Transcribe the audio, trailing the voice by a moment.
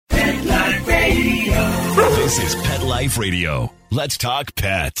This is Pet Life Radio. Let's talk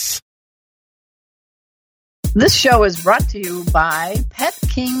pets. This show is brought to you by Pet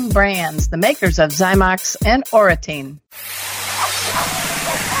King Brands, the makers of Zymox and Oratine.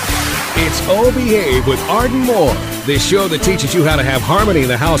 It's O Behave with Arden Moore, the show that teaches you how to have harmony in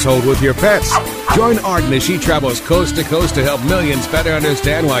the household with your pets. Join Arden as she travels coast to coast to help millions better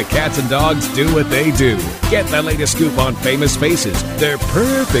understand why cats and dogs do what they do. Get the latest scoop on famous faces, their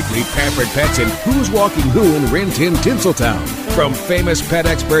perfectly pampered pets, and who's walking who in Rin Tin Tinseltown. From famous pet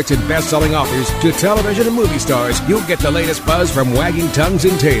experts and best-selling authors to television and movie stars, you'll get the latest buzz from wagging tongues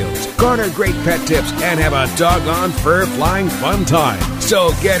and tails, garner great pet tips, and have a doggone fur-flying fun time.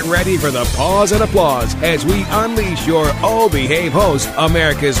 So get ready for the pause and applause as we unleash your O Behave host,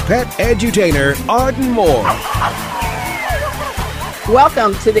 America's pet edutainer, Arden Moore.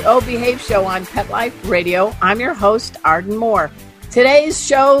 Welcome to the O Behave Show on Pet Life Radio. I'm your host, Arden Moore. Today's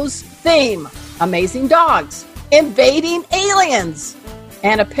show's theme, amazing dogs, invading aliens,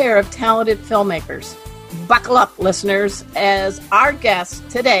 and a pair of talented filmmakers. Buckle up, listeners, as our guests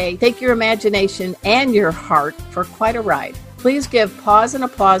today take your imagination and your heart for quite a ride. Please give pause and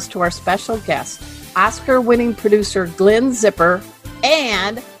applause to our special guest, Oscar-winning producer Glenn Zipper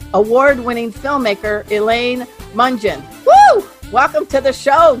and award-winning filmmaker Elaine Mungeon. Woo! Welcome to the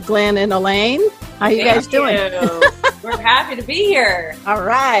show, Glenn and Elaine. How you guys doing? We're happy to be here. All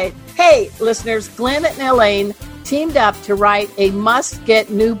right. Hey, listeners, Glenn and Elaine teamed up to write a must-get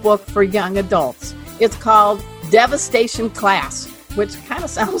new book for young adults. It's called Devastation Class, which kind of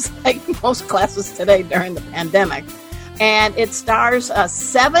sounds like most classes today during the pandemic. And it stars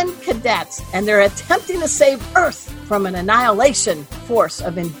 7 cadets, and they're attempting to save Earth from an annihilation force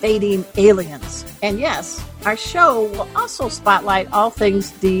of invading aliens. And yes, our show will also spotlight all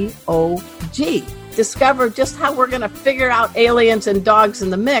things DOG. Discover just how we're going to figure out aliens and dogs in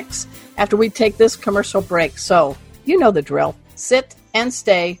the mix after we take this commercial break. So, you know the drill. Sit and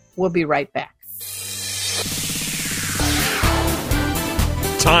stay. We'll be right back.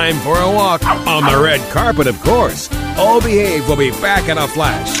 Time for a walk on the red carpet, of course. O Behave will be back in a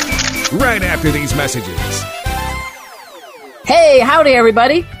flash right after these messages. Hey, howdy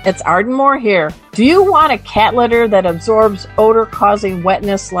everybody. It's Arden Moore here. Do you want a cat litter that absorbs odor-causing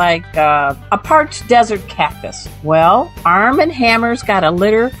wetness like a parched desert cactus? Well, Arm & Hammer's got a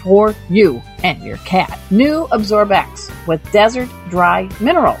litter for you and your cat. New AbsorbX with desert dry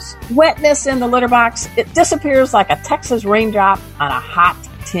minerals. Wetness in the litter box, it disappears like a Texas raindrop on a hot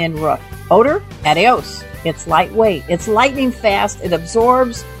tin roof. Odor? Adios. It's lightweight. It's lightning fast. It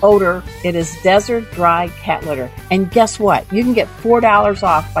absorbs odor. It is desert dry cat litter. And guess what? You can get $4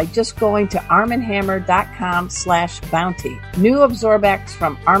 off by just going to armandhammer.com/bounty. New AbsorbX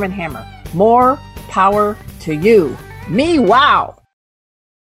from Arm & Hammer. More power to you. Me, wow.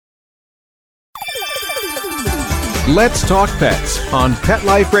 Let's talk pets on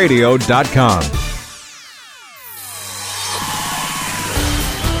PetLifeRadio.com.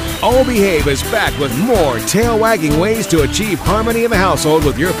 O Behave is back with more tail-wagging ways to achieve harmony in the household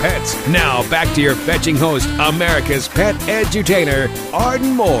with your pets. Now, back to your fetching host, America's pet edutainer,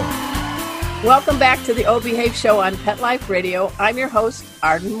 Arden Moore. Welcome back to the O Behave Show on Pet Life Radio. I'm your host,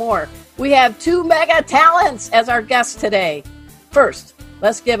 Arden Moore. We have 2 mega talents as our guests today. First,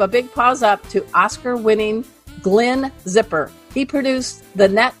 let's give a big pause up to Oscar-winning Glenn Zipper. He produced the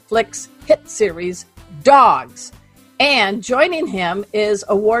Netflix hit series, Dogs. And joining him is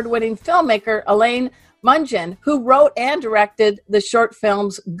award-winning filmmaker Elaine Mungeon, who wrote and directed the short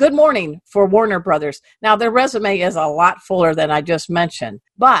films Good Morning for Warner Brothers. Now, their resume is a lot fuller than I just mentioned,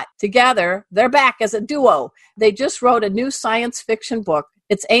 but together, they're back as a duo. They just wrote a new science fiction book.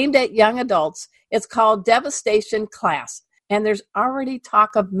 It's aimed at young adults. It's called Devastation Class, and there's already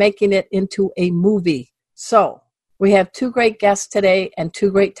talk of making it into a movie. So, we have 2 great guests today and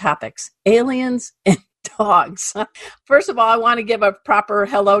 2 great topics, aliens and dogs. First of all, I want to give a proper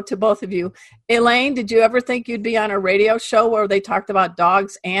hello to both of you. Elaine, did you ever think you'd be on a radio show where they talked about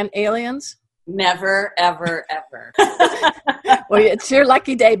dogs and aliens? Never, ever, ever. Well, it's your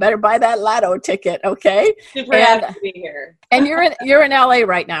lucky day. Better buy that lotto ticket, okay? Super happy to be here. And you're in LA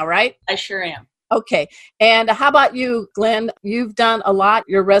right now, right? I sure am. Okay. And how about you, Glenn? You've done a lot.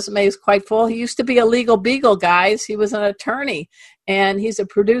 Your resume is quite full. He used to be a legal beagle, guys. He was an attorney, and he's a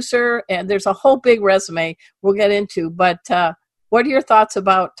producer, and there's a whole big resume we'll get into. But what are your thoughts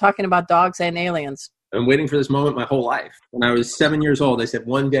about talking about dogs and aliens? I'm waiting for this moment my whole life. When I was 7 years old, I said,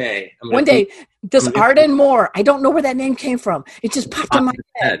 one day. This Arden Moore, I don't know where that name came from. It just popped in my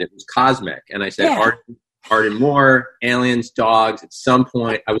head. It was cosmic. And I said, Arden Moore, aliens, dogs. At some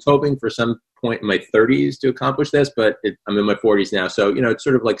point, I was hoping for some point in my 30s to accomplish this, but I'm in my 40s now. So, it's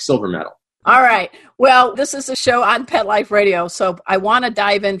sort of like silver medal. All right. Well, this is a show on Pet Life Radio. So I want to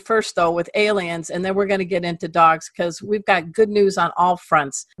dive in first, though, with aliens, and then we're going to get into dogs because we've got good news on all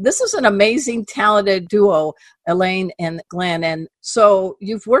fronts. This is an amazing, talented duo, Elaine and Glenn. And so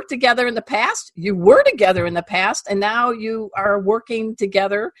you've worked together in the past. You were together in the past, and now you are working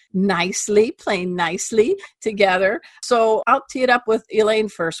together nicely, playing nicely together. So I'll tee it up with Elaine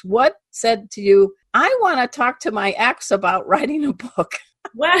first. What said to you, I want to talk to my ex about writing a book?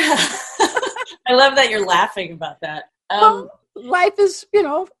 Wow. I love that you're laughing about that. Life is,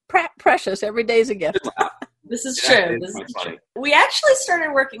 precious. Every day is a gift. This is true. We actually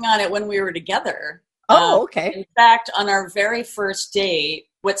started working on it when we were together. Oh, okay. In fact, on our very first date,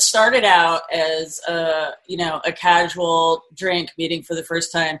 what started out as a casual drink meeting for the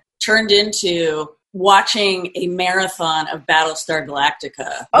first time turned into watching a marathon of Battlestar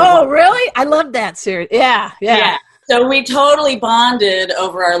Galactica. Oh, really? I love that series. Yeah. So we totally bonded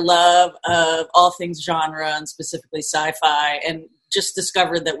over our love of all things genre and specifically sci-fi, and just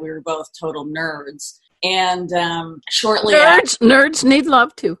discovered that we were both total nerds. And shortly nerds need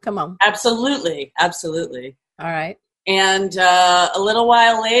love too. Come on. Absolutely. All right. And a little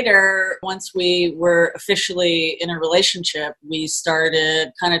while later, once we were officially in a relationship, we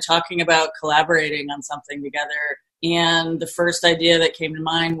started kind of talking about collaborating on something together. And the first idea that came to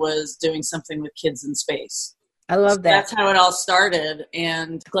mind was doing something with kids in space. I love that. That's how it all started.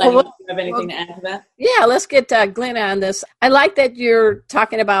 And Glenn, do you have anything to add to that? Yeah, let's get Glenn on this. I like that you're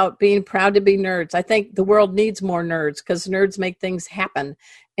talking about being proud to be nerds. I think the world needs more nerds because nerds make things happen.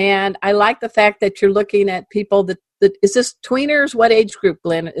 And I like the fact that you're looking at people that is this tweeners? What age group,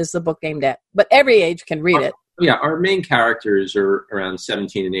 Glenn, is the book aimed at? But every age can read it. Yeah, our main characters are around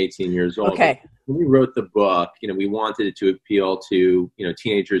 17 and 18 years old. Okay. When we wrote the book, we wanted it to appeal to,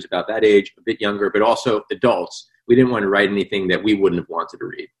 teenagers about that age, a bit younger, but also adults. We didn't want to write anything that we wouldn't have wanted to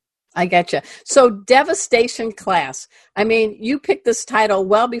read. I getcha. So Devastation Class. I mean, you picked this title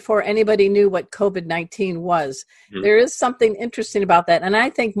well before anybody knew what COVID-19 was. Mm-hmm. There is something interesting about that. And I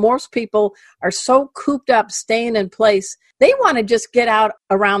think most people are so cooped up, staying in place. They want to just get out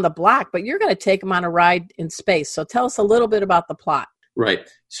around the block, but you're going to take them on a ride in space. So tell us a little bit about the plot. Right.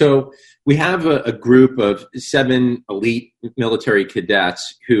 So we have a group of 7 elite military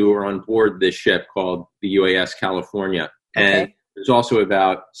cadets who are on board this ship called the UAS California. And there's also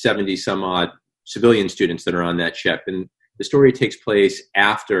about 70 some odd civilian students that are on that ship. And the story takes place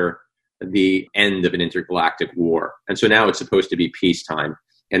after the end of an intergalactic war. And so now it's supposed to be peacetime.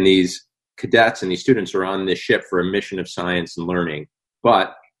 And these cadets and these students are on this ship for a mission of science and learning.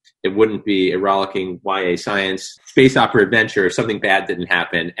 But it wouldn't be a rollicking YA science space opera adventure if something bad didn't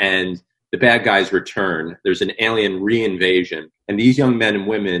happen. And the bad guys return. There's an alien reinvasion. And these young men and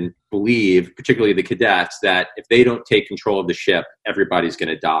women believe, particularly the cadets, that if they don't take control of the ship, everybody's going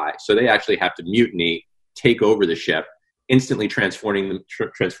to die. So they actually have to mutiny, take over the ship, instantly transforming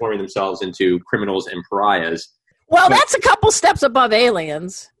themselves into criminals and pariahs. Well, that's a couple steps above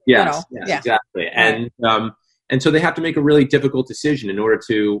aliens. Yes, exactly. And so they have to make a really difficult decision in order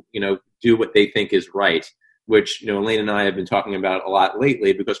to, do what they think is right, which, Elaine and I have been talking about a lot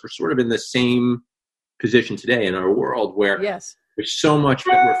lately because we're sort of in the same position today in our world where there's so much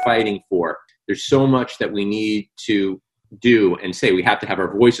that we're fighting for. There's so much that we need to do and say. We have to have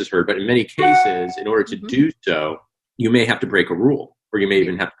our voices heard. But in many cases, in order to do so, you may have to break a rule or you may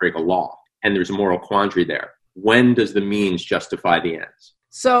even have to break a law. And there's a moral quandary there. When does the means justify the ends?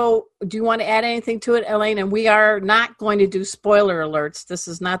 So do you want to add anything to it, Elaine? And we are not going to do spoiler alerts. This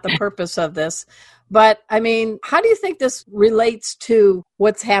is not the purpose of this. But, I mean, how do you think this relates to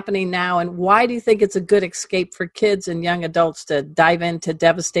what's happening now? And why do you think it's a good escape for kids and young adults to dive into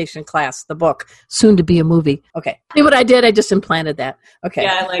Devastation Class, the book, soon to be a movie? Okay. See what I did? I just implanted that. Okay.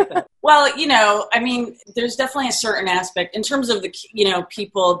 Yeah, I like that. Well, there's definitely a certain aspect in terms of the,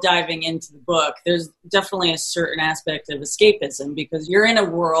 people diving into the book. There's definitely a certain aspect of escapism because you're in a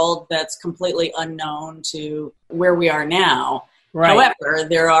world that's completely unknown to where we are now. Right. However,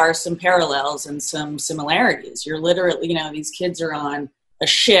 there are some parallels and some similarities. You're literally, these kids are on a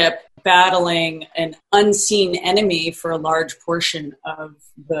ship battling an unseen enemy for a large portion of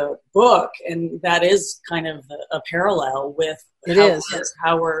the book. And that is kind of a parallel with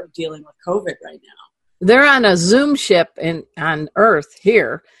how we're dealing with COVID right now. They're on a Zoom ship on Earth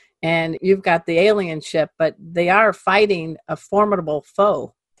here, and you've got the alien ship, but they are fighting a formidable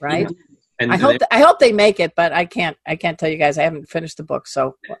foe, right? Yeah. And I hope they make it, but I can't tell you guys. I haven't finished the book,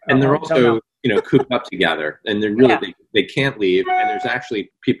 so. And they're also, cooped up together, and they're really they can't leave. And there's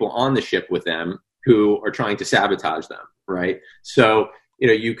actually people on the ship with them who are trying to sabotage them, right? So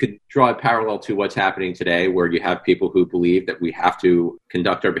you could draw a parallel to what's happening today, where you have people who believe that we have to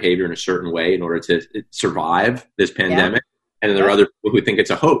conduct our behavior in a certain way in order to survive this pandemic. Yeah. And then there are other people who think it's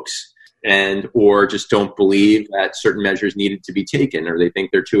a hoax or just don't believe that certain measures needed to be taken, or they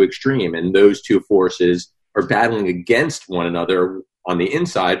think they're too extreme. And those two forces are battling against one another on the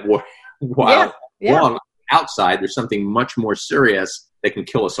inside, while on the outside, there's something much more serious that can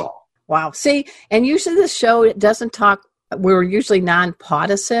kill us all. Wow. See, and usually this show, it doesn't talk, we're usually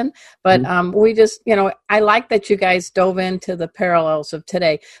non-partisan, but we just, I like that you guys dove into the parallels of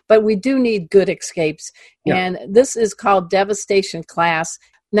today, but we do need good escapes. Yeah. And this is called Devastation Class.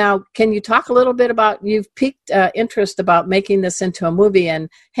 Now, can you talk a little bit about, you've piqued interest about making this into a movie, and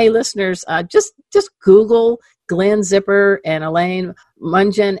hey, listeners, just Google Glenn Zipper and Elaine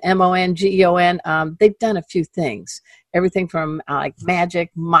Mongeon, Mongeon. They've done a few things. Everything from like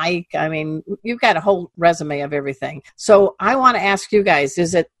Magic, Mike. I mean, you've got a whole resume of everything. So I want to ask you guys,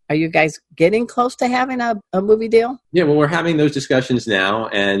 are you guys getting close to having a movie deal? Yeah, well, we're having those discussions now.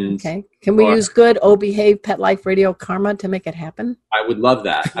 And okay. Can we use good Behave Pet Life Radio karma to make it happen? I would love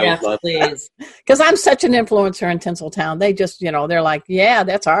that. Yes, please. Because I'm such an influencer in Tinseltown. They just, they're like, yeah,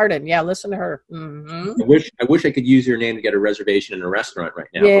 that's Arden. Yeah, listen to her. Mm-hmm. I wish I could use your name to get a reservation in a restaurant right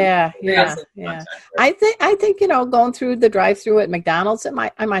now. Yeah. I think going through the drive-through at McDonald's,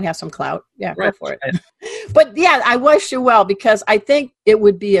 I might have some clout. Yeah, right. Go for it. But yeah, I wish you well, because I think it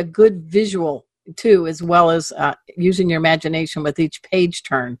would be a good visual too, as well as using your imagination with each page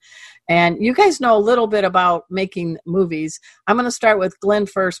turn. And you guys know a little bit about making movies. I'm going to start with Glenn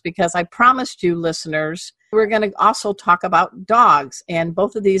first, because I promised you listeners, we're going to also talk about dogs. And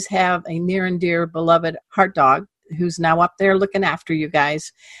both of these have a near and dear beloved heart dog who's now up there looking after you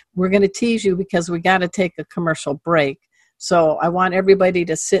guys. We're going to tease you because we got to take a commercial break. So I want everybody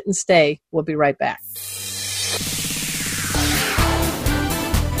to sit and stay. We'll be right back.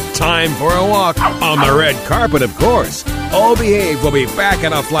 Time for a walk on the red carpet, of course. Behave will be back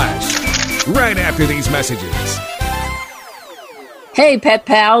in a flash right after these messages. Hey, pet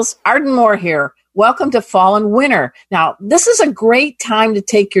pals. Arden Moore here. Welcome to fall and winter. Now, this is a great time to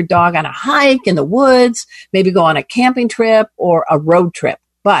take your dog on a hike in the woods, maybe go on a camping trip or a road trip.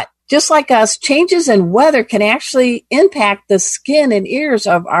 But just like us, changes in weather can actually impact the skin and ears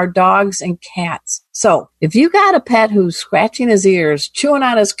of our dogs and cats. So if you got a pet who's scratching his ears, chewing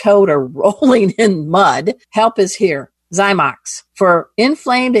on his coat, or rolling in mud, help is here. Zymox. For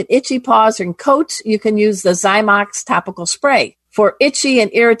inflamed and itchy paws and coats, you can use the Zymox topical spray. For itchy and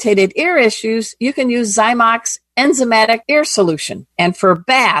irritated ear issues, you can use Zymox enzymatic ear solution. And for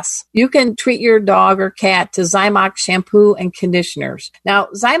bass, you can treat your dog or cat to Zymox shampoo and conditioners. Now,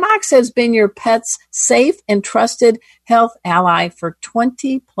 Zymox has been your pet's safe and trusted health ally for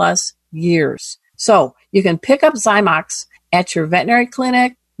 20 plus years. So you can pick up Zymox at your veterinary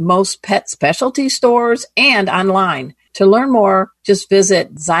clinic, most pet specialty stores, and online. To learn more, just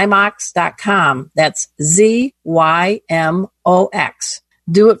visit Zymox.com. That's ZYMOX.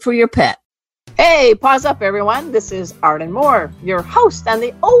 Do it for your pet. Hey, pause up, everyone. This is Arden Moore, your host on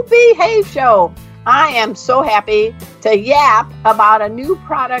the Behave Show. I am so happy to yap about a new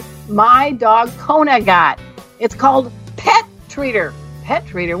product my dog Kona got. It's called Pet Treater. Pet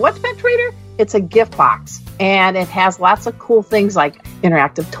Treater? What's Pet Treater? It's a gift box, and it has lots of cool things like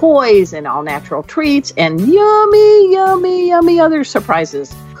interactive toys and all-natural treats and yummy other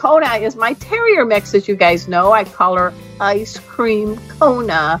surprises. Kona is my terrier mix, as you guys know. I call her Ice Cream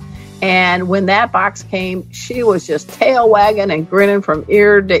Kona. And when that box came, she was just tail wagging and grinning from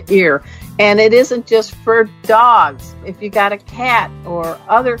ear to ear. And it isn't just for dogs. If you got a cat or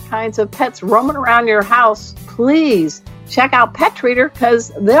other kinds of pets roaming around your house, please check out Pet Treater,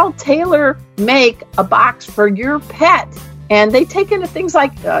 because they'll tailor make a box for your pet. And they take into things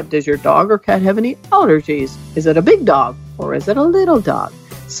like, does your dog or cat have any allergies? Is it a big dog or is it a little dog?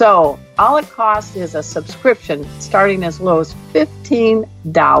 So all it costs is a subscription starting as low as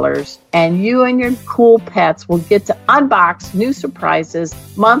 $15. And you and your cool pets will get to unbox new surprises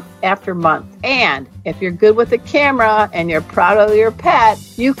month after month. And if you're good with the camera and you're proud of your pet,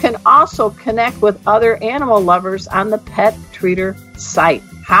 you can also connect with other animal lovers on the Pet Treater site.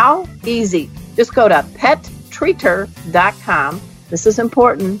 How easy. Just go to pettreater.com. This is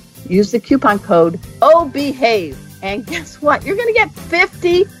important. Use the coupon code OBEHAVE. And guess what? You're going to get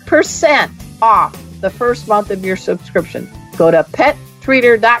 50% off the first month of your subscription. Go to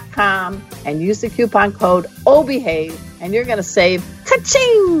pettreater.com and use the coupon code OBEHAVE, and you're going to save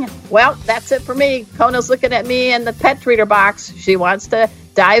ka-ching! Well, that's it for me. Kona's looking at me in the Pet Treater box. She wants to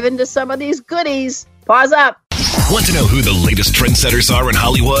dive into some of these goodies. Pause up. Want to know who the latest trendsetters are in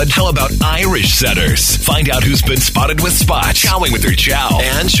Hollywood? How about Irish setters? Find out who's been spotted with spots, chowing with their chow,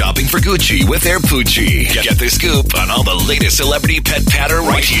 and shopping for Gucci with their Poochie. Get the scoop on all the latest celebrity pet patter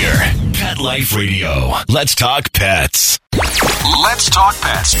right here. Pet Life Radio. Let's talk pets. Let's talk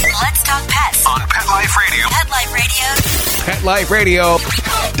pets. Let's talk pets On Pet Life Radio. Pet Life Radio.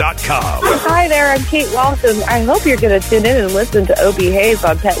 PetLifeRadio.com. Hi there, I'm Kate Walton. I hope you're going to tune in and listen to Obie Hayes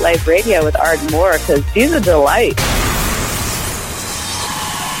on Pet Life Radio with Arden Moore, because she's a delight.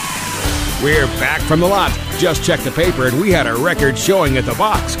 We're back from the lot. Just checked the paper and we had a record showing at the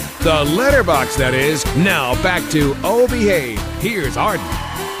box. The letterbox, that is. Now back to Obie Hayes. Here's Arden.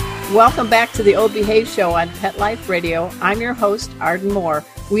 Welcome back to the Obie Hayes Show on Pet Life Radio. I'm your host, Arden Moore.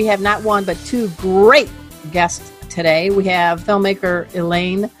 We have not one but two great guests today. We have filmmaker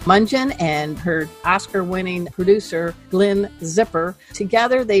Elaine Mungeon and her Oscar-winning producer, Glenn Zipper.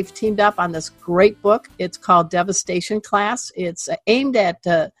 Together, they've teamed up on this great book. It's called Devastation Class. It's aimed at,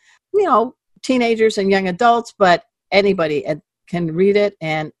 teenagers and young adults, but anybody can read it.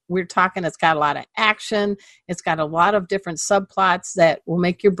 And we're talking, it's got a lot of action. It's got a lot of different subplots that will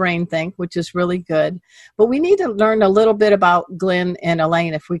make your brain think, which is really good. But we need to learn a little bit about Glenn and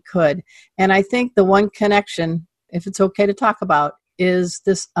Elaine if we could. And I think the one connection, if it's okay to talk about, is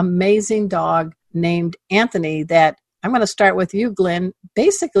this amazing dog named Anthony that I'm going to start with you, Glenn.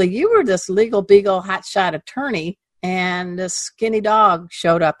 Basically, you were this legal beagle hotshot attorney, and this skinny dog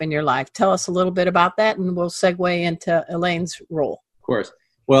showed up in your life. Tell us a little bit about that, and we'll segue into Elaine's role. Of course.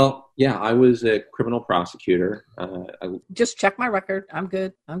 Well, yeah, I was a criminal prosecutor. Just check my record. I'm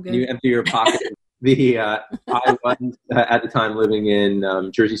good. You empty your pocket. I was at the time living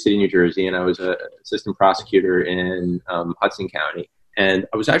in Jersey City, New Jersey, and I was an assistant prosecutor in Hudson County. And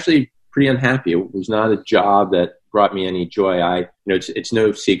I was actually pretty unhappy. It was not a job that brought me any joy. It's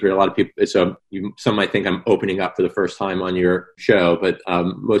no secret. A lot of people, some might think I'm opening up for the first time on your show, but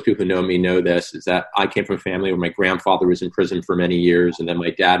most people who know me know this, is that I came from a family where my grandfather was in prison for many years, and then my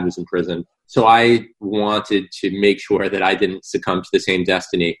dad was in prison. So I wanted to make sure that I didn't succumb to the same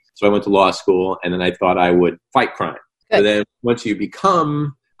destiny. So I went to law school, and then I thought I would fight crime. But then once you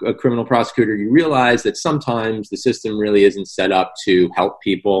become a criminal prosecutor, you realize that sometimes the system really isn't set up to help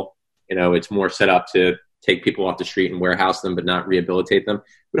people. It's more set up to take people off the street and warehouse them, but not rehabilitate them.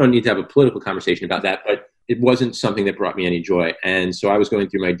 We don't need to have a political conversation about that, but it wasn't something that brought me any joy. And so I was going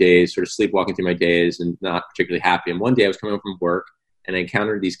through my days, sort of sleepwalking through my days and not particularly happy. And one day I was coming home from work and I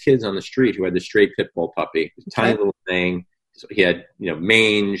encountered these kids on the street who had this stray pit bull puppy, this tiny little thing. So he had,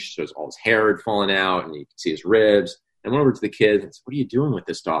 mange, so all his hair had fallen out and you could see his ribs. And I went over to the kids and said, "What are you doing with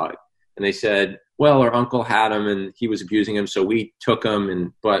this dog?" And they said, "Well, our uncle had him and he was abusing him, so we took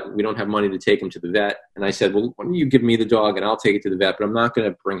him, but we don't have money to take him to the vet." And I said, "Well, why don't you give me the dog and I'll take it to the vet, but I'm not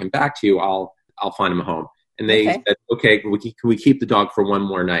going to bring him back to you. I'll find him a home." And they said, "Okay, can we keep the dog for one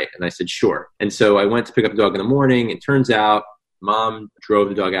more night?" And I said, "Sure." And so I went to pick up the dog in the morning. It turns out Mom drove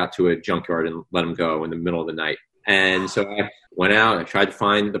the dog out to a junkyard and let him go in the middle of the night. And so I went out, I tried to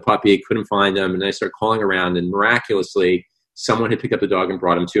find the puppy, couldn't find him. And I started calling around, and miraculously, someone had picked up the dog and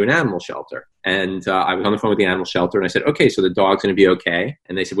brought him to an animal shelter. And I was on the phone with the animal shelter, and I said, "Okay, so the dog's going to be okay."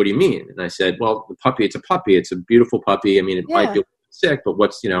 And they said, "What do you mean?" And I said, "Well, the puppy, it's a puppy. It's a beautiful puppy. I mean, it might be sick, but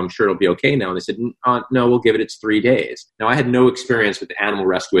I'm sure it'll be okay now." And they said, "No, we'll give it's 3 days." Now, I had no experience with animal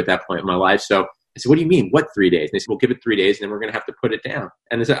rescue at that point in my life. So I said, "What do you mean? What 3 days?" And they said, "We'll give it 3 days, and then we're going to have to put it down."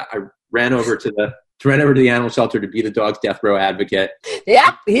 And I ran over to the animal shelter to be the dog's death row advocate.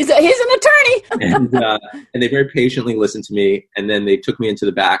 Yeah, he's an attorney. and they very patiently listened to me. And then they took me into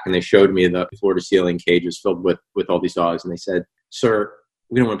the back and they showed me the floor-to-ceiling cages filled with all these dogs. And they said, "Sir,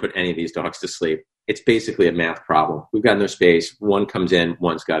 we don't want to put any of these dogs to sleep. It's basically a math problem. We've got no space. One comes in,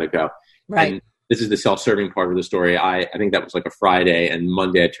 one's got to go." Right. And this is the self-serving part of the story. I think that was like a Friday, and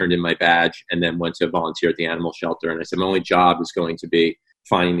Monday I turned in my badge and then went to volunteer at the animal shelter. And I said, my only job is going to be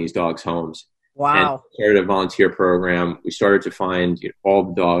finding these dogs homes. Wow. And started a volunteer program. We started to find all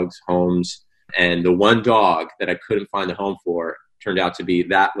the dogs homes. And the one dog that I couldn't find a home for turned out to be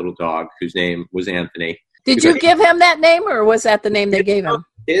that little dog whose name was Anthony. Did you give him that name, or was that the name they gave him?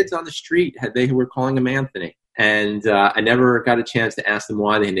 Kids on the street, they were calling him Anthony. And I never got a chance to ask them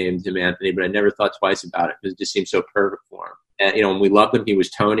why they named him Anthony, but I never thought twice about it because it just seemed so perfect for him. And, when we loved him, he was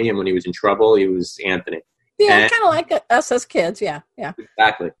Tony. And when he was in trouble, he was Anthony. Yeah, kind of like us as kids. Yeah.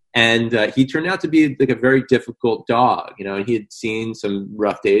 Exactly. And he turned out to be like a very difficult dog, and he had seen some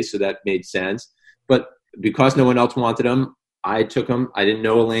rough days, so that made sense. But because no one else wanted him, I took him. I didn't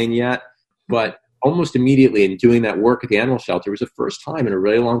know Elaine yet, but almost immediately in doing that work at the animal shelter, it was the first time in a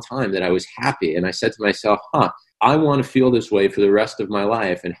really long time that I was happy. And I said to myself, I want to feel this way for the rest of my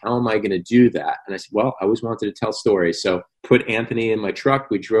life. And how am I going to do that? And I said, well, I always wanted to tell stories. So put Anthony in my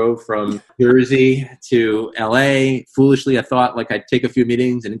truck. We drove from Jersey to LA. Foolishly, I thought like I'd take a few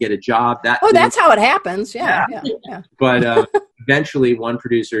meetings and get a job. That's how it happens. Yeah. But eventually one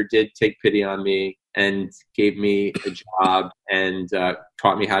producer did take pity on me and gave me a job and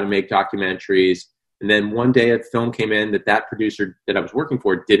taught me how to make documentaries. And then one day a film came in that producer that I was working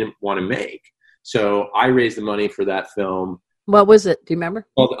for didn't want to make. So I raised the money for that film. What was it? Do you remember?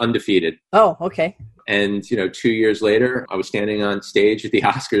 Called Undefeated. Oh, okay. And, 2 years later, I was standing on stage at the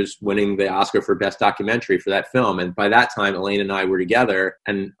Oscars, winning the Oscar for Best Documentary for that film. And by that time, Elaine and I were together.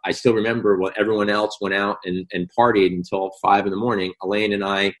 And I still remember when everyone else went out and partied until 5 a.m. Elaine and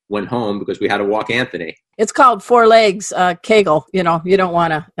I went home because we had to walk Anthony. It's called 4 legs Kegel. You don't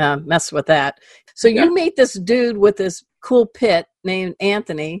want to mess with that. So you meet this dude with this cool pit named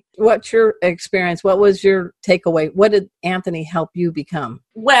Anthony. What's your experience? What was your takeaway? What did Anthony help you become?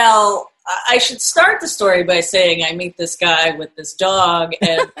 Well, I should start the story by saying I meet this guy with this dog,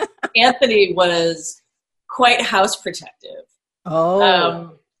 and Anthony was quite house protective.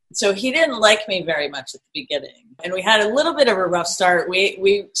 Oh. So he didn't like me very much at the beginning. And we had a little bit of a rough start. We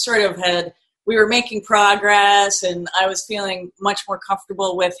we were making progress, and I was feeling much more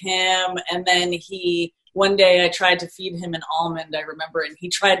comfortable with him. And then one day I tried to feed him an almond, I remember, and he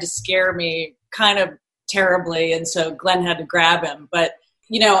tried to scare me kind of terribly. And so Glenn had to grab him. But,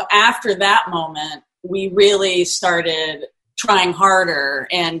 after that moment, we really started trying harder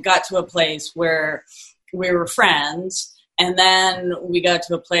and got to a place where we were friends. And then we got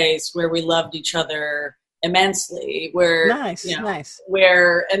to a place where we loved each other immensely, where, nice.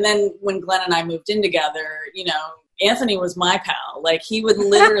 And then when Glenn and I moved in together, Anthony was my pal. Like, he would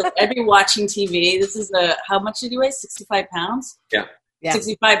literally, I'd be watching TV. This is how much did he weigh? 65 pounds? Yeah.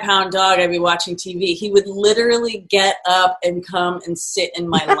 65-pound dog. I'd be watching TV. He would literally get up and come and sit in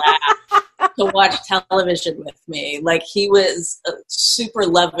my lap to watch television with me. Like, he was a super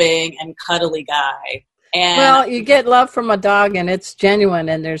loving and cuddly guy. Well, you get love from a dog, and it's genuine,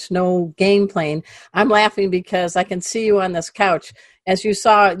 and there's no game playing. I'm laughing because I can see you on this couch. As you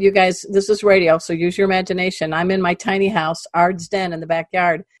saw, you guys, this is radio, so use your imagination. I'm in my tiny house, Ard's Den in the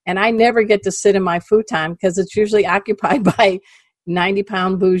backyard, and I never get to sit in my futon because it's usually occupied by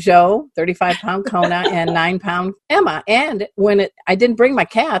 90-pound Bujo, 35-pound Kona, and 9-pound Emma. And I didn't bring my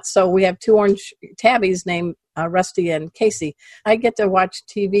cats, so we have 2 orange tabbies named Rusty and Casey. I get to watch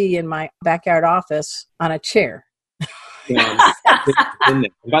TV in my backyard office on a chair. And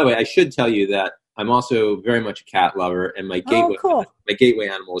by the way, I should tell you that I'm also very much a cat lover, and my gateway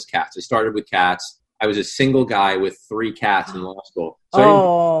animal is cats. I started with cats. I was a single guy with 3 cats in law school.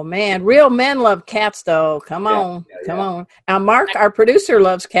 So man, real men love cats, though. Come on. Now, Mark, our producer,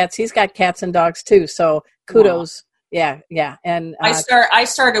 loves cats. He's got cats and dogs too. So kudos. Wow. Yeah. And I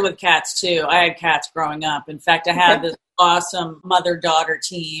started with cats too. I had cats growing up. In fact, I had this awesome mother-daughter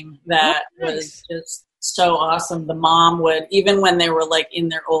team that was just so awesome. The mom would, even when they were like in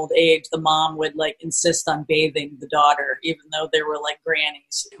their old age, the mom would like insist on bathing the daughter, even though they were like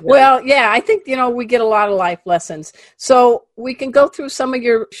grannies. Well, yeah, I think, we get a lot of life lessons. So we can go through some of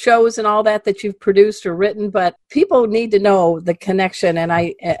your shows and all that you've produced or written, but people need to know the connection.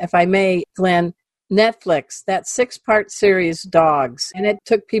 And if I may, Glenn, Netflix, that 6-part series, Dogs, and it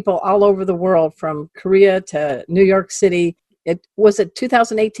took people all over the world from Korea to New York City. Was it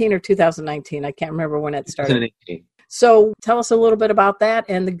 2018 or 2019? I can't remember when it started. 2018. So tell us a little bit about that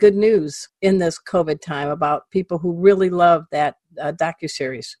and the good news in this COVID time about people who really love that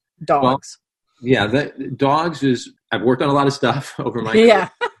docuseries, Dogs. Well, Dogs is, I've worked on a lot of stuff over my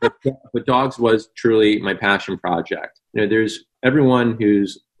career, but Dogs was truly my passion project. There's everyone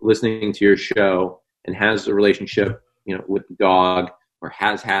who's listening to your show and has a relationship, with the dog, or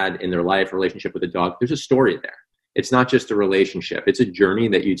has had in their life a relationship with a dog. There's a story there. It's not just a relationship. It's a journey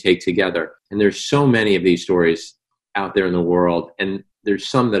that you take together. And there's so many of these stories out there in the world. And there's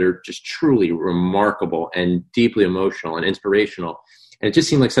some that are just truly remarkable and deeply emotional and inspirational. And it just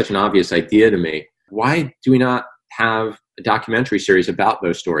seemed like such an obvious idea to me. Why do we not have a documentary series about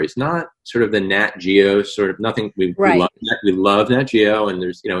those stories? Not sort of the Nat Geo sort of nothing. We love Nat Geo, and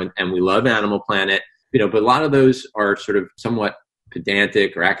there's, and we love Animal Planet, but a lot of those are sort of somewhat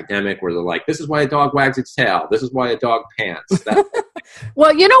pedantic or academic, where they're like, this is why a dog wags its tail. This is why a dog pants.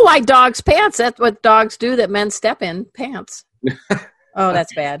 Well, you know why dogs pants? That's what dogs do that men step in, pants. Oh,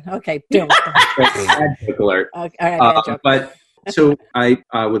 that's bad. Okay. Bad joke alert. Okay, all right, joke. But so I,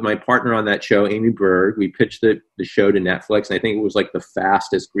 with my partner on that show, Amy Berg, we pitched the show to Netflix, and I think it was like the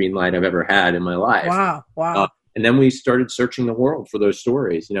fastest green light I've ever had in my life. Wow. And then we started searching the world for those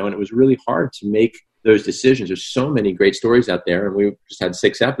stories, and it was really hard to make those decisions. There's so many great stories out there, and we just had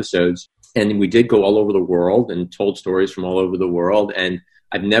 6 episodes, and we did go all over the world and told stories from all over the world. And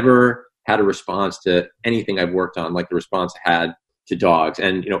I've never had a response to anything I've worked on like the response I had to dogs.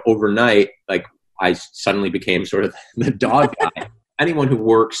 And, overnight, like I suddenly became sort of the dog guy. Anyone who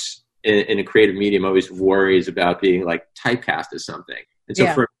works in a creative medium always worries about being like typecast as something. And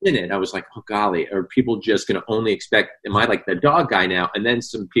so for a minute, I was like, oh, golly, are people just going to only expect, am I like the dog guy now? And then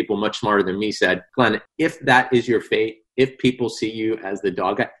some people much smarter than me said, Glenn, if that is your fate, if people see you as the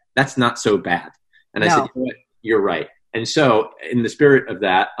dog guy, that's not so bad. And I said, you're right. And so in the spirit of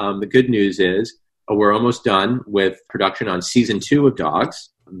that, the good news is we're almost done with production on season 2 of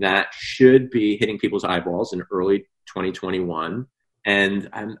Dogs. That should be hitting people's eyeballs in early 2021. And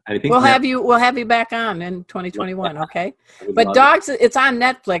I think we'll have you back on in 2021. Okay. But Dogs, it's on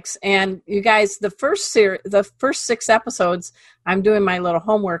Netflix, and you guys, the first 6 episodes, I'm doing my little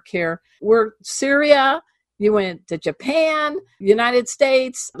homework here. We're Syria. You went to Japan, United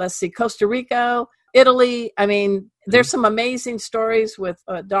States. Let's see, Costa Rica, Italy. I mean, there's some amazing stories with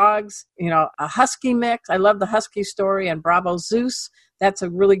dogs, a husky mix. I love the husky story, and Bravo Zeus. That's a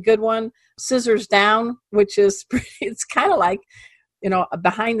really good one. Scissors Down, which is it's kind of like,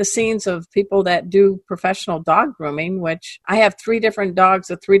 behind the scenes of people that do professional dog grooming, which I have 3 different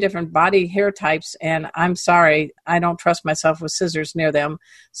dogs with 3 different body hair types. And I'm sorry, I don't trust myself with scissors near them.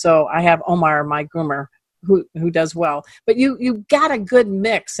 So I have Omar, my groomer, who does well. But you got a good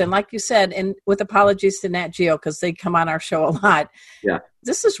mix. And like you said, and with apologies to Nat Geo, because they come on our show a lot. Yeah.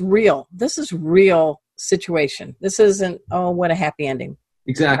 This is real. This is real situation. This isn't, what a happy ending.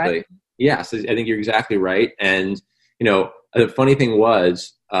 Exactly. Right? Yes, I think you're exactly right. And, the funny thing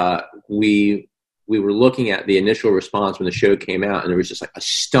was, we were looking at the initial response when the show came out, and there was just like a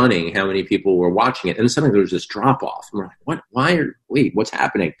stunning how many people were watching it. And suddenly there was this drop off. And we're like, what's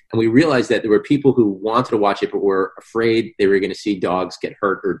happening? And we realized that there were people who wanted to watch it, but were afraid they were going to see dogs get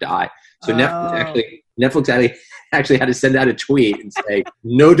hurt or die. So Netflix actually had to send out a tweet and say,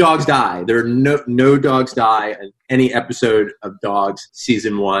 no dogs die. There are no dogs die in any episode of Dogs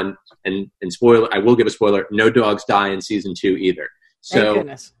season 1. And spoiler, I will give a spoiler, no dogs die in season 2 either. So, thank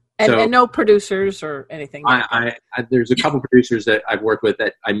goodness. And no producers or anything. There's a couple producers that I've worked with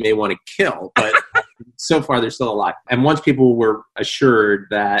that I may want to kill, but so far they're still alive. And once people were assured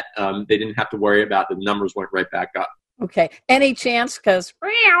that they didn't have to worry about the numbers went right back up. Okay. Any chance, because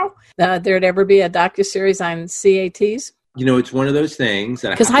there'd ever be a docuseries on CATs? It's one of those things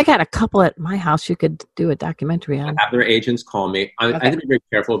that because I got a couple at my house you could do a documentary on. Have their agents call me. I have to be very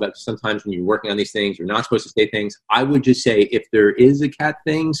careful about sometimes when you're working on these things, you're not supposed to say things. I would just say if there is a cat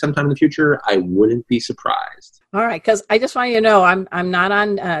thing sometime in the future, I wouldn't be surprised. All right, because I just want you to know I'm not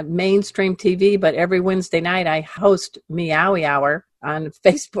on mainstream TV, but every Wednesday night I host Meowie Hour on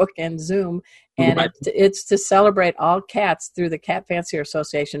Facebook and Zoom. And it's to celebrate all cats through the Cat Fancier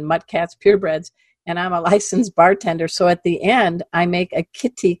Association, Mutt Cats, Purebreds. And I'm a licensed bartender. So at the end, I make a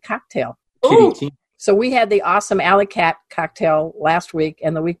kitty cocktail. Kitty. So we had the awesome Alley Cat cocktail last week,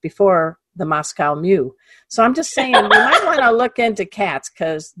 and the week before, the Moscow Mew. So I'm just saying, we might want to look into cats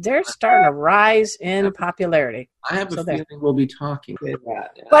because they're starting to rise in popularity. I have a feeling we'll be talking about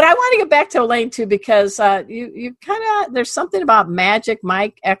that. Yeah. But I want to get back to Elaine, too, because you kind of, there's something about Magic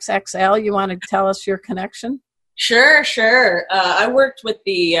Mike XXL. You want to tell us your connection? Sure. I worked with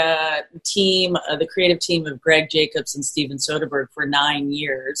the team, the creative team of Greg Jacobs and Steven Soderbergh for 9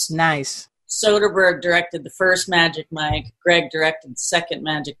 years. Nice. Soderbergh directed the first Magic Mike. Greg directed the second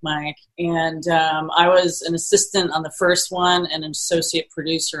Magic Mike. And I was an assistant on the first one and an associate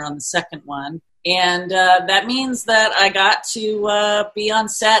producer on the second one. And that means that I got to be on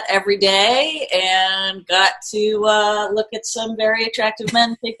set every day and got to look at some very attractive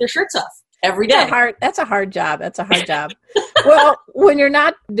men take their shirts off. Every day. That's a hard job. Well, when you're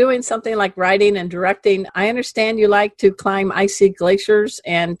not doing something like writing and directing, I understand you like to climb icy glaciers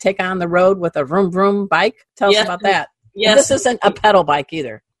and take on the road with a vroom vroom bike. Tell us about that. Yes. This isn't a pedal bike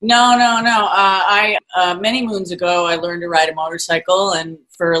either. No. I many moons ago, I learned to ride a motorcycle, and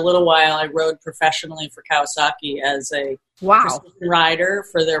for a little while, I rode professionally for Kawasaki as a rider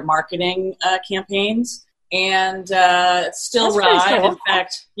for their marketing campaigns. And still ride. Cool. In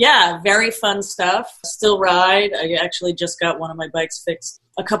fact, very fun stuff. Still ride. I actually just got one of my bikes fixed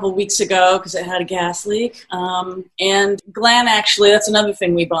a couple weeks ago because it had a gas leak. And Glenn, actually, that's another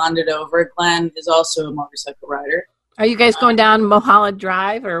thing we bonded over. Glenn is also a motorcycle rider. Are you guys going down Mulholland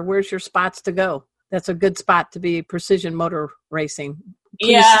Drive, or where's your spots to go? That's a good spot to be precision motor racing.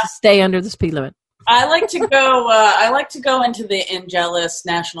 Please stay under the speed limit. I like to go. I like to go into the Angeles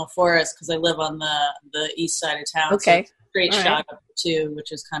National Forest because I live on the east side of town. Okay, so straight shot up too,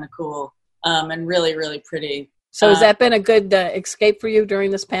 which is kind of cool. and really, really pretty. So has that been a good escape for you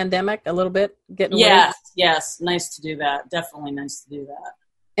during this pandemic, a little bit, getting away? Yes. Nice to do that. Definitely nice to do that.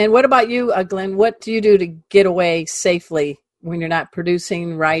 And what about you, Glenn? What do you do to get away safely when you're not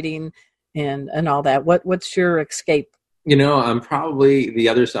producing, writing, and all that? What's your escape? I'm probably the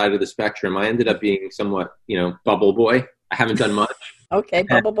other side of the spectrum. I ended up being somewhat, bubble boy. I haven't done much. Okay,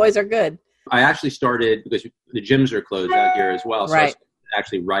 bubble boys are good. I actually started, because the gyms are closed out here as well, so right. I started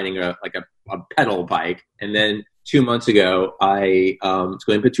actually riding a pedal bike. And then 2 months ago, I was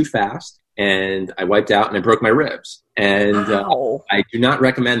going a bit too fast, and I wiped out and I broke my ribs. And I do not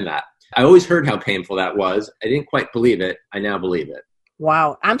recommend that. I always heard how painful that was. I didn't quite believe it. I now believe it.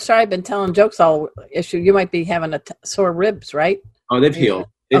 Wow. I'm sorry I've been telling jokes all issue. You might be having sore ribs, right? Oh, they've healed.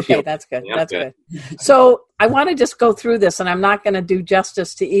 Okay, that's good. Yep, that's good. So I want to just go through this, and I'm not going to do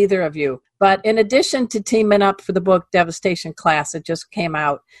justice to either of you. But in addition to teaming up for the book Devastation Class, it just came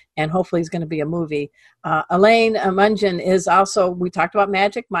out, and hopefully it's going to be a movie. Elaine Mungeon is also, we talked about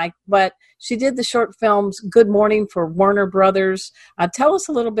Magic Mike, but she did the short films Good Morning for Warner Brothers. Tell us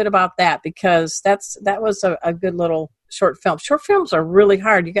a little bit about that, because that was a good little short film. Short films are really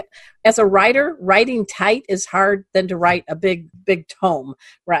hard. As a writer, writing tight is hard than to write a big tome,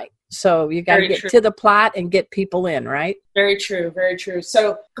 right? So you got to get to the plot and get people in, right? Very true, very true.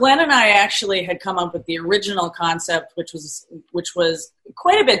 So Glenn and I actually had come up with the original concept, which was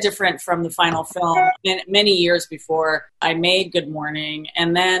quite a bit different from the final film many years before I made Good Morning.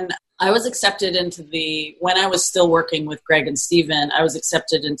 And then I was accepted when I was still working with Greg and Steven, I was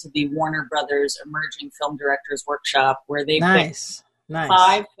accepted into the Warner Brothers Emerging Film Directors Workshop, where they picked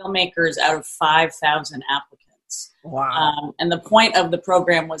 5 filmmakers out of 5,000 applicants. Wow. And the point of the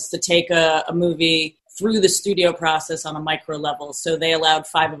program was to take a movie through the studio process on a micro level. So they allowed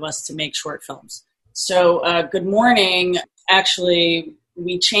 5 of us to make short films. So Good Morning, actually,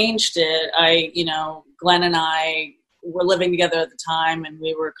 we changed it. Glenn and I were living together at the time, and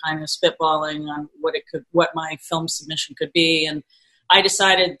we were kind of spitballing on what my film submission could be. And I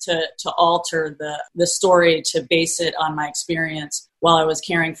decided to alter the story to base it on my experience while I was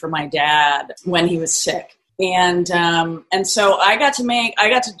caring for my dad when he was sick. And so I got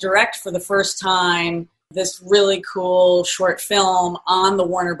to direct for the first time this really cool short film on the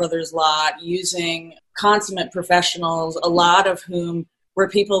Warner Brothers lot using consummate professionals, a lot of whom were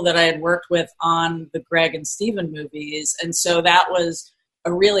people that I had worked with on the Greg and Steven movies. And so that was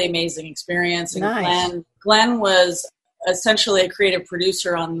a really amazing experience. And nice. Glenn was essentially a creative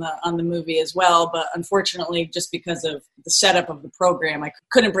producer on the movie as well, but unfortunately, just because of the setup of the program, I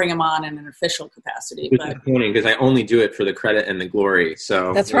couldn't bring him on in an official capacity. It's disappointing because I only do it for the credit and the glory.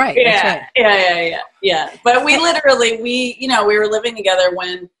 So that's right. Yeah. But we were living together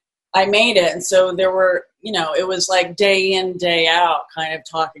when I made it, and so there were, it was like day in, day out, kind of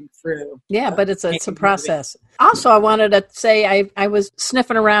talking through. Yeah, but it's a process. Also, I wanted to say I was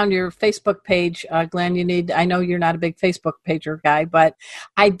sniffing around your Facebook page, Glenn. I know you're not a big Facebook pager guy, but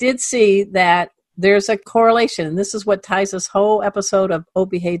I did see that there's a correlation, and this is what ties this whole episode of Oh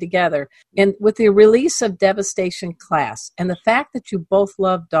Behave together. And with the release of Devastation Class, and the fact that you both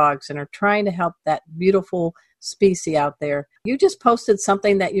love dogs and are trying to help that beautiful species out there, you just posted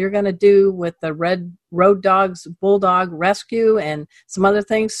something that you're going to do with the Red Road Dogs Bulldog Rescue and some other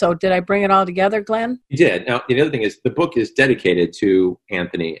things. So did I bring it all together, Glenn? You did. Now, the other thing is the book is dedicated to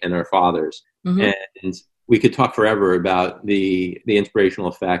Anthony and our fathers. Mm-hmm. And we could talk forever about the inspirational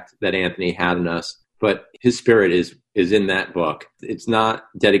effect that Anthony had on us, but his spirit is in that book. It's not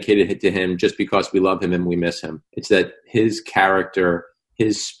dedicated to him just because we love him and we miss him. It's that his character,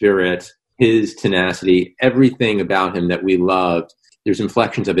 his spirit, his tenacity, everything about him that we loved, there's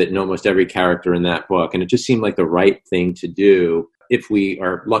inflections of it in almost every character in that book. And it just seemed like the right thing to do if we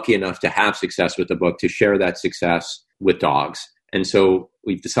are lucky enough to have success with the book, to share that success with dogs. And so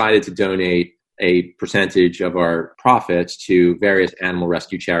we've decided to donate a percentage of our profits to various animal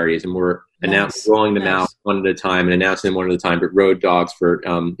rescue charities. And we're rolling them out one at a time and announcing them one at a time. But Road Dogs for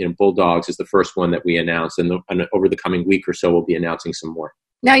Bulldogs is the first one that we announced. And over the coming week or so, we'll be announcing some more.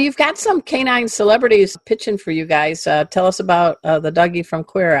 Now, you've got some canine celebrities pitching for you guys. Tell us about the doggie from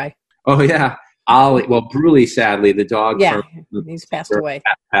Queer Eye. Oh, yeah. Ollie. Well, Bruley, sadly, the dog. Yeah, he's passed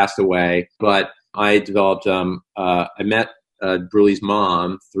away. But I developed, I met Bruley's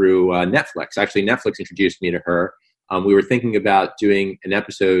mom through Netflix. Actually, Netflix introduced me to her. We were thinking about doing an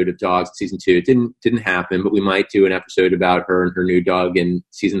episode of Dogs in season 2. It didn't happen, but we might do an episode about her and her new dog in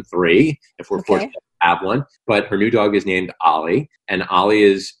season 3 if we're fortunate to have one. But her new dog is named Ollie, and Ollie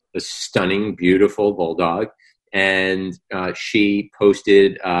is a stunning, beautiful bulldog. And she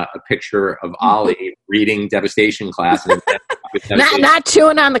posted a picture of Ollie reading Devastation Class. And Not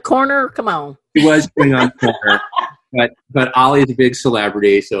chewing on the corner. Come on. He was chewing on the corner. But Ollie is a big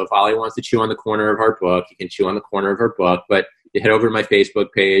celebrity, so if Ollie wants to chew on the corner of our book, he can chew on the corner of her book. But you head over to my Facebook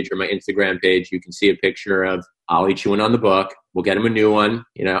page or my Instagram page, you can see a picture of Ollie chewing on the book. We'll get him a new one,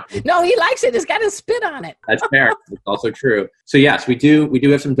 No, he likes it. It's got his spit on it. That's fair. It's also true. So yes, we do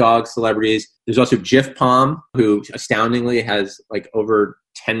have some dog celebrities. There's also Jif Palm, who astoundingly has like over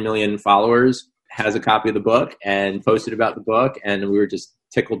 10 million followers, has a copy of the book and posted about the book. And we were just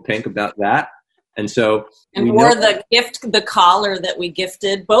tickled pink about that. And so, wore the collar that we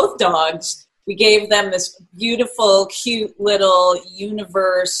gifted both dogs. We gave them this beautiful, cute little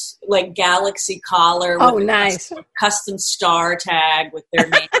universe, like galaxy collar. With nice. Custom star tag with their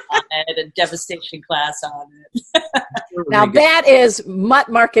name on it and Devastation Class on it. Now that is Mutt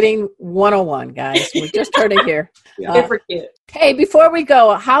Marketing 101, guys. We just heard it here. Super cute. Hey, before we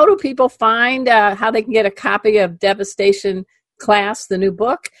go, how do people find how they can get a copy of Devastation Class, the new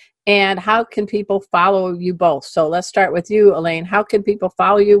book? And how can people follow you both? So let's start with you, Elaine. How can people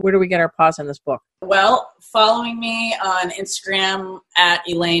follow you? Where do we get our paws in this book? Well, following me on Instagram at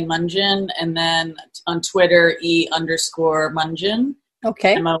Elaine Mungen, and then on Twitter, _Mungen.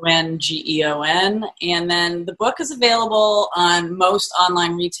 Okay. MONGEON. And then the book is available on most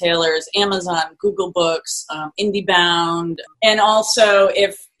online retailers, Amazon, Google Books, IndieBound. And also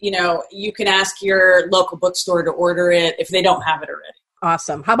if, you can ask your local bookstore to order it if they don't have it already.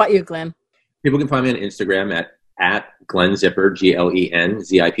 Awesome. How about you, Glenn? People can find me on Instagram at Glenn Zipper,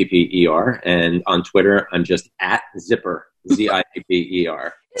 GLENZIPPER. And on Twitter, I'm just at Zipper,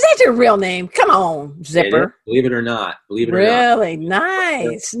 ZIPPER. Is that your real name? Come on, Zipper. Believe it or not. Really?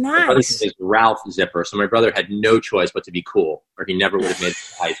 Nice. My brother's name is Ralph Zipper. So my brother had no choice but to be cool, or he never would have made it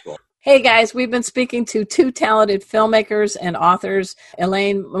to high school. Hey guys, we've been speaking to two talented filmmakers and authors,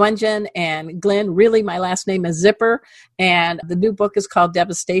 Elaine Mungen and Glenn. Really, my last name is Zipper, and the new book is called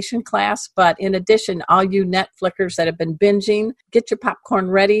Devastation Class. But in addition, all you Netflixers that have been binging, get your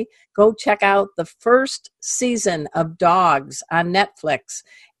popcorn ready. Go check out the first season of Dogs on Netflix.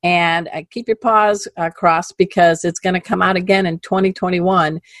 And keep your paws crossed because it's going to come out again in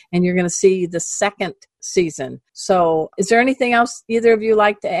 2021, and you're going to see the second season. So is there anything else either of you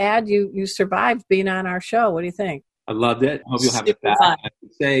like to add? You survived being on our show. What do you think? I loved it. Hope you'll have it back. I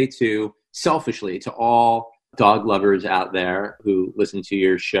would say selfishly to all dog lovers out there who listen to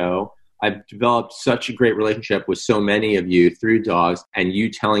your show, I've developed such a great relationship with so many of you through dogs, and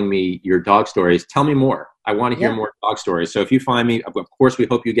you telling me your dog stories. Tell me more. I want to hear more dog stories. So if you find me, of course, we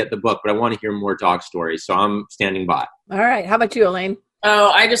hope you get the book, but I want to hear more dog stories. So I'm standing by. All right. How about you, Elaine? Oh,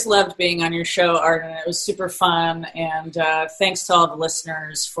 I just loved being on your show, Arden. It was super fun. And thanks to all the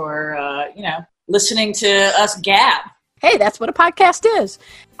listeners for, listening to us gab. Hey, that's what a podcast is.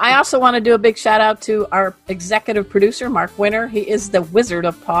 I also want to do a big shout out to our executive producer, Mark Winter. He is the Wizard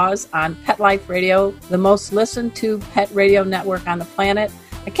of Paws on Pet Life Radio, the most listened to pet radio network on the planet.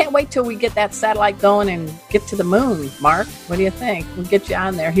 I can't wait till we get that satellite going and get to the moon, Mark. What do you think? We'll get you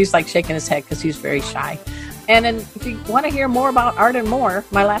on there. He's like shaking his head because he's very shy. And then if you want to hear more about Arden Moore,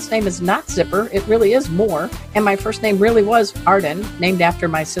 my last name is not Zipper. It really is Moore. And my first name really was Arden, named after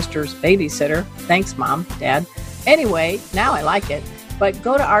my sister's babysitter. Thanks, Mom, Dad. Anyway, now I like it. But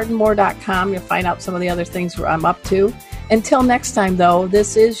go to ardenmoore.com. You'll find out some of the other things I'm up to. Until next time, though,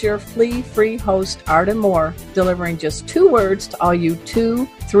 this is your flea-free host, Arden Moore, delivering just 2 words to all you 2,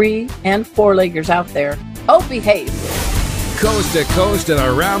 3, and 4-leggers out there. Oh, behave. Coast to coast and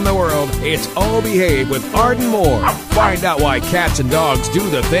around the world, it's Oh Behave with Arden Moore. Find out why cats and dogs do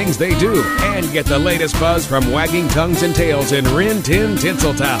the things they do and get the latest buzz from wagging tongues and tails in Rin Tin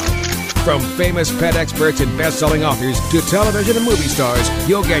Tinseltown. From famous pet experts and best-selling authors to television and movie stars,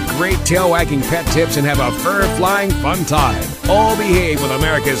 you'll get great tail-wagging pet tips and have a fur-flying fun time. All Behave with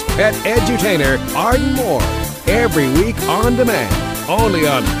America's pet edutainer, Arden Moore. Every week on demand, only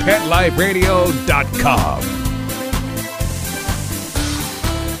on PetLifeRadio.com.